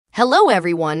Hello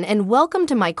everyone and welcome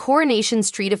to my Coronation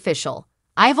Street official.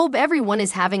 I hope everyone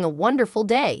is having a wonderful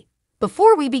day.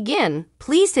 Before we begin,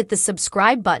 please hit the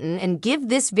subscribe button and give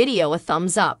this video a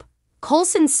thumbs up.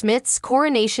 Colson Smith's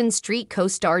Coronation Street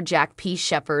co-star Jack P.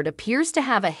 Shepherd appears to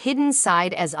have a hidden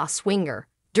side as a swinger.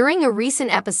 During a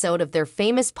recent episode of their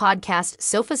famous podcast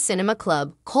Sofa Cinema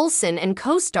Club, Colson and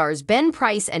co-stars Ben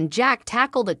Price and Jack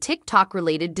tackled a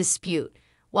TikTok-related dispute.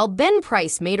 While Ben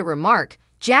Price made a remark,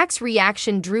 Jack's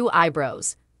reaction drew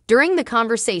eyebrows. During the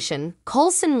conversation,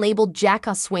 Colson labeled Jack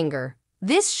a swinger.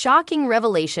 This shocking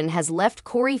revelation has left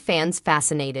Corey fans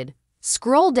fascinated.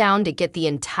 Scroll down to get the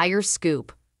entire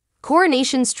scoop.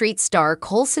 Coronation Street star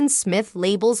Colson Smith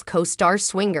labels co-star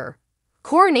swinger.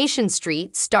 Coronation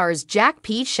Street stars Jack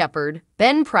P. Shepherd,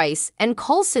 Ben Price, and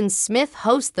Colson Smith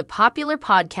host the popular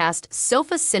podcast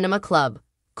Sofa Cinema Club.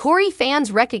 Corey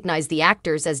fans recognize the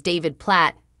actors as David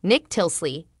Platt, Nick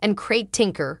Tilsley, and Craig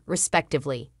Tinker,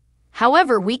 respectively.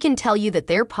 However, we can tell you that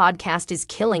their podcast is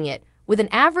killing it, with an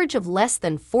average of less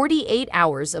than 48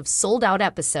 hours of sold-out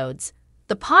episodes.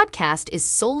 The podcast is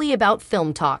solely about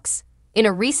film talks. In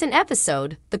a recent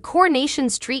episode, the Coronation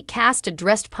Street cast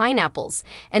addressed pineapples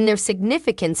and their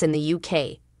significance in the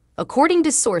UK. According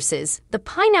to sources, the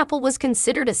pineapple was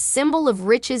considered a symbol of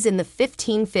riches in the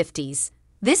 1550s.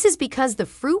 This is because the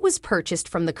fruit was purchased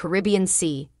from the Caribbean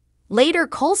Sea. Later,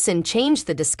 Colson changed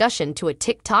the discussion to a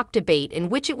TikTok debate in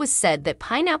which it was said that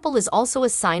pineapple is also a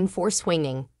sign for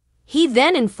swinging. He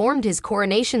then informed his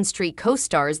Coronation Street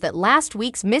co-stars that last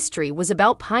week's mystery was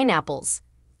about pineapples.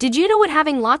 Did you know what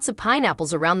having lots of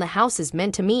pineapples around the house is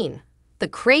meant to mean? The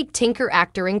Craig Tinker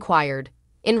actor inquired.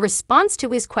 In response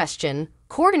to his question,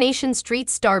 Coronation Street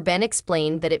star Ben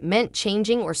explained that it meant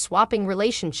changing or swapping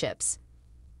relationships.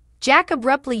 Jack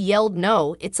abruptly yelled,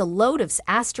 "No, it's a load of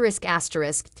asterisk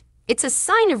asterisk. It's a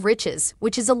sign of riches,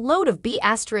 which is a load of B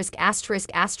asterisk asterisk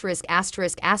asterisk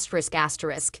asterisk asterisk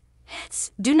asterisk.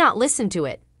 Do not listen to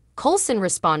it." Colson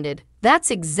responded,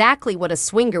 "That's exactly what a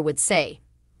swinger would say."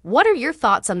 What are your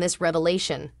thoughts on this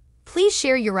revelation? Please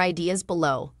share your ideas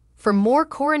below. For more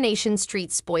Coronation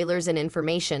Street spoilers and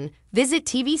information, visit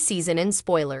TV Season and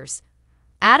Spoilers.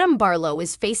 Adam Barlow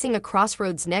is facing a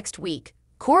crossroads next week.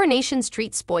 Coronation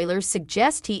Street spoilers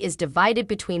suggest he is divided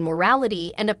between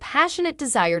morality and a passionate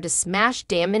desire to smash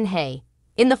Damon Hay.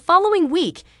 In the following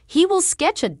week, he will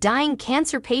sketch a dying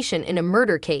cancer patient in a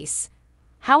murder case.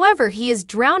 However, he is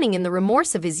drowning in the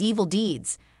remorse of his evil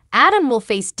deeds. Adam will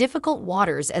face difficult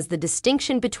waters as the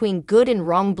distinction between good and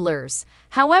wrong blurs.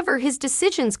 However, his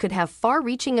decisions could have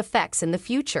far-reaching effects in the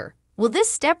future. Will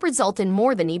this step result in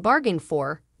more than he bargained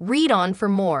for? Read on for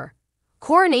more.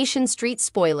 Coronation Street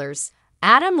spoilers.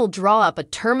 Adam will draw up a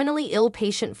terminally ill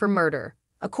patient for murder.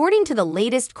 According to the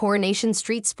latest Coronation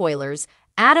Street spoilers,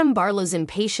 Adam Barlow's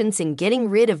impatience in getting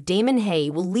rid of Damon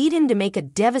Hay will lead him to make a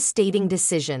devastating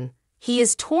decision. He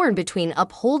is torn between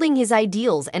upholding his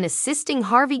ideals and assisting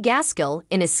Harvey Gaskell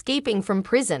in escaping from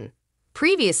prison.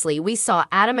 Previously, we saw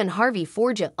Adam and Harvey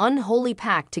forge an unholy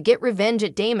pact to get revenge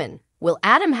at Damon. Will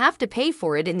Adam have to pay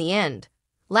for it in the end?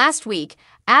 Last week,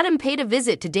 Adam paid a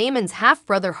visit to Damon's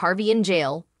half-brother Harvey in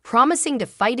jail, promising to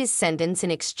fight his sentence in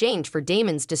exchange for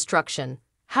Damon's destruction.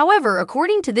 However,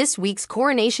 according to this week's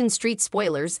Coronation Street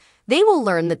spoilers, they will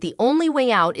learn that the only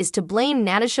way out is to blame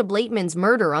Natasha Blakeman's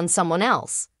murder on someone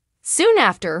else. Soon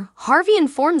after, Harvey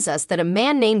informs us that a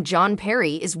man named John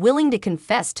Perry is willing to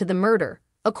confess to the murder.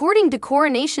 According to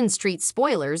Coronation Street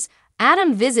spoilers,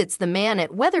 Adam visits the man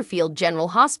at Weatherfield General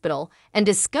Hospital and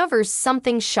discovers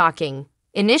something shocking.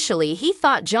 Initially, he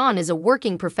thought John is a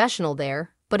working professional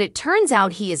there, but it turns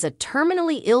out he is a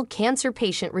terminally ill cancer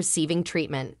patient receiving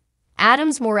treatment.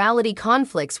 Adam's morality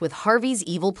conflicts with Harvey's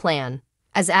evil plan.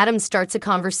 As Adam starts a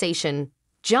conversation,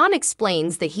 John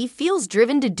explains that he feels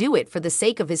driven to do it for the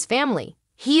sake of his family.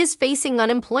 He is facing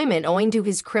unemployment owing to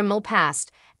his criminal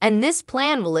past, and this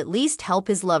plan will at least help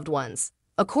his loved ones.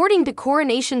 According to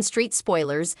Coronation Street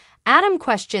spoilers, Adam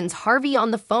questions Harvey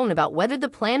on the phone about whether the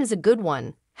plan is a good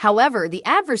one. However, the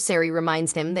adversary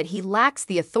reminds him that he lacks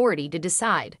the authority to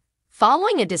decide.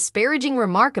 Following a disparaging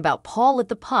remark about Paul at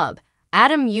the pub,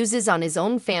 Adam muses on his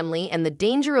own family and the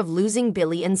danger of losing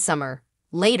Billy and Summer.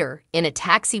 Later, in a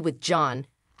taxi with John,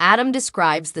 Adam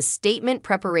describes the statement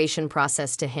preparation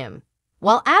process to him.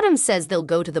 While Adam says they'll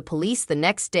go to the police the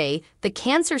next day, the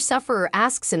cancer sufferer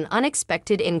asks an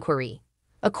unexpected inquiry.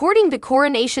 According to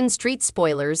Coronation Street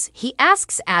spoilers, he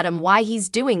asks Adam why he's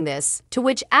doing this, to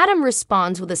which Adam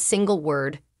responds with a single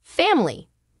word, family.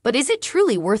 But is it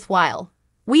truly worthwhile?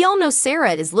 We all know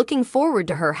Sarah is looking forward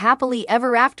to her happily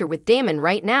ever after with Damon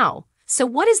right now. So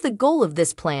what is the goal of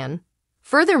this plan?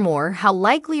 Furthermore, how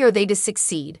likely are they to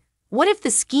succeed? What if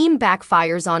the scheme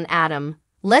backfires on Adam?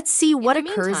 Let's see what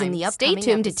occurs in the meantime, upcoming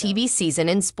stay tuned episode. to TV season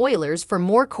and spoilers for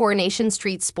more Coronation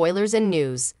Street spoilers and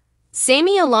news.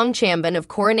 Samia Longchamben of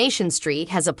Coronation Street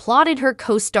has applauded her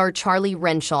co-star Charlie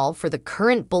Renshaw for the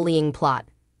current bullying plot.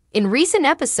 In recent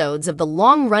episodes of the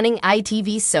long-running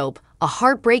ITV soap, a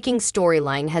heartbreaking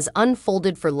storyline has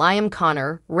unfolded for Liam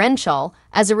Connor, Renshaw,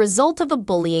 as a result of a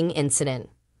bullying incident.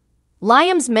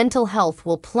 Liam's mental health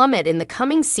will plummet in the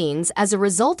coming scenes as a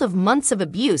result of months of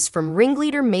abuse from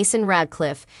ringleader Mason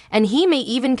Radcliffe, and he may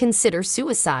even consider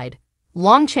suicide.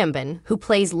 Longchamben, who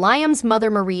plays Liam's mother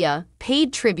Maria,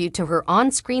 paid tribute to her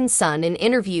on-screen son in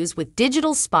interviews with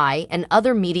Digital Spy and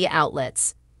other media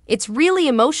outlets. "It's really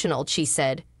emotional," she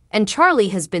said, "and Charlie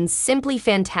has been simply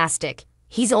fantastic.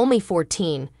 He's only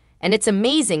 14, and it's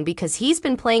amazing because he's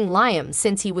been playing Liam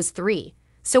since he was 3.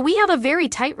 So we have a very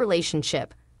tight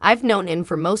relationship. I've known him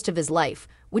for most of his life,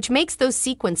 which makes those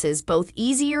sequences both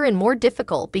easier and more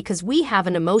difficult because we have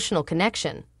an emotional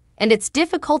connection. And it's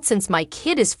difficult since my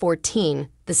kid is 14,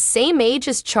 the same age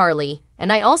as Charlie,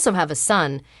 and I also have a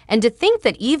son, and to think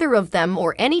that either of them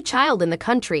or any child in the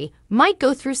country might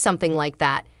go through something like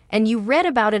that, and you read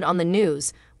about it on the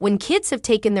news, when kids have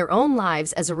taken their own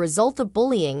lives as a result of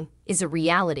bullying, is a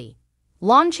reality."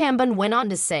 Longchamben went on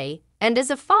to say, "And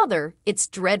as a father, it's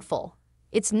dreadful.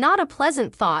 It's not a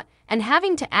pleasant thought, and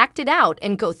having to act it out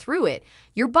and go through it,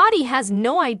 your body has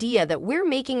no idea that we're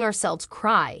making ourselves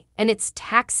cry, and it's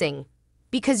taxing.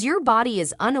 Because your body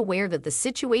is unaware that the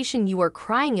situation you are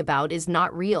crying about is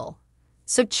not real.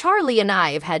 So Charlie and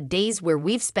I have had days where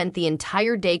we've spent the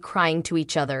entire day crying to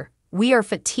each other. We are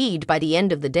fatigued by the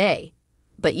end of the day.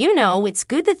 But you know, it's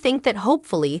good to think that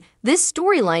hopefully this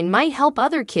storyline might help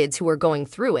other kids who are going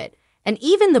through it, and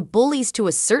even the bullies to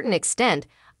a certain extent.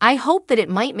 I hope that it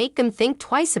might make them think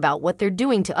twice about what they're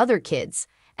doing to other kids,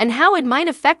 and how it might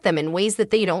affect them in ways that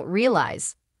they don't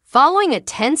realize." Following a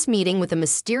tense meeting with a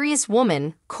mysterious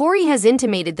woman, Corey has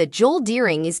intimated that Joel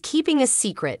Deering is keeping a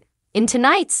secret. In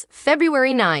tonight's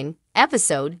February 9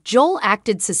 episode, Joel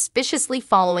acted suspiciously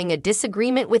following a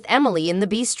disagreement with Emily in the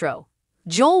bistro.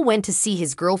 Joel went to see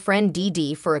his girlfriend Dee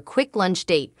Dee for a quick lunch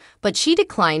date, but she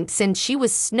declined since she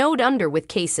was snowed under with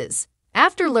cases.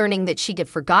 After learning that she had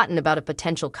forgotten about a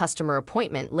potential customer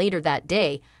appointment later that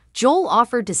day, Joel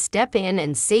offered to step in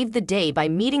and save the day by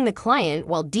meeting the client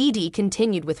while Dee Dee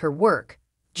continued with her work.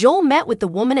 Joel met with the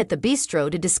woman at the bistro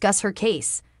to discuss her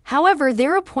case. However,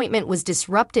 their appointment was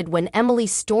disrupted when Emily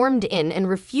stormed in and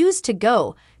refused to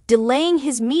go, delaying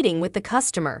his meeting with the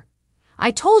customer.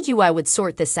 "I told you I would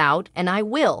sort this out, and I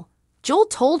will," Joel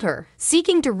told her,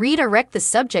 seeking to redirect the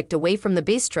subject away from the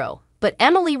bistro, but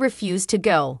Emily refused to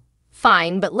go.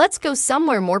 "Fine, but let's go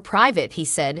somewhere more private," he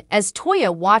said, as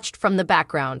Toya watched from the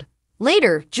background.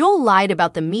 Later, Joel lied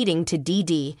about the meeting to Dee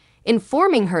Dee,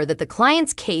 informing her that the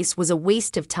client's case was a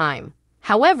waste of time.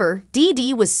 However, Dee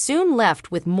Dee was soon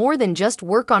left with more than just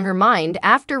work on her mind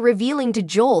after revealing to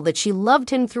Joel that she loved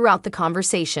him throughout the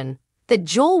conversation, that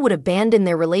Joel would abandon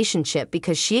their relationship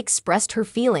because she expressed her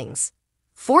feelings.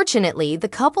 Fortunately, the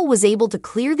couple was able to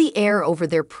clear the air over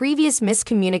their previous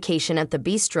miscommunication at the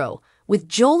bistro, with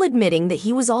Joel admitting that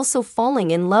he was also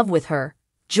falling in love with her.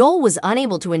 Joel was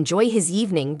unable to enjoy his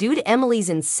evening due to Emily's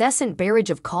incessant barrage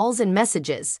of calls and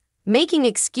messages. Making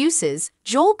excuses,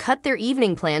 Joel cut their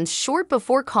evening plans short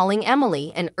before calling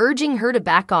Emily and urging her to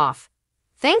back off.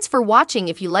 Thanks for watching.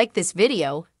 If you like this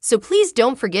video, so please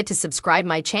don't forget to subscribe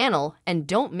my channel and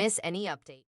don't miss any update.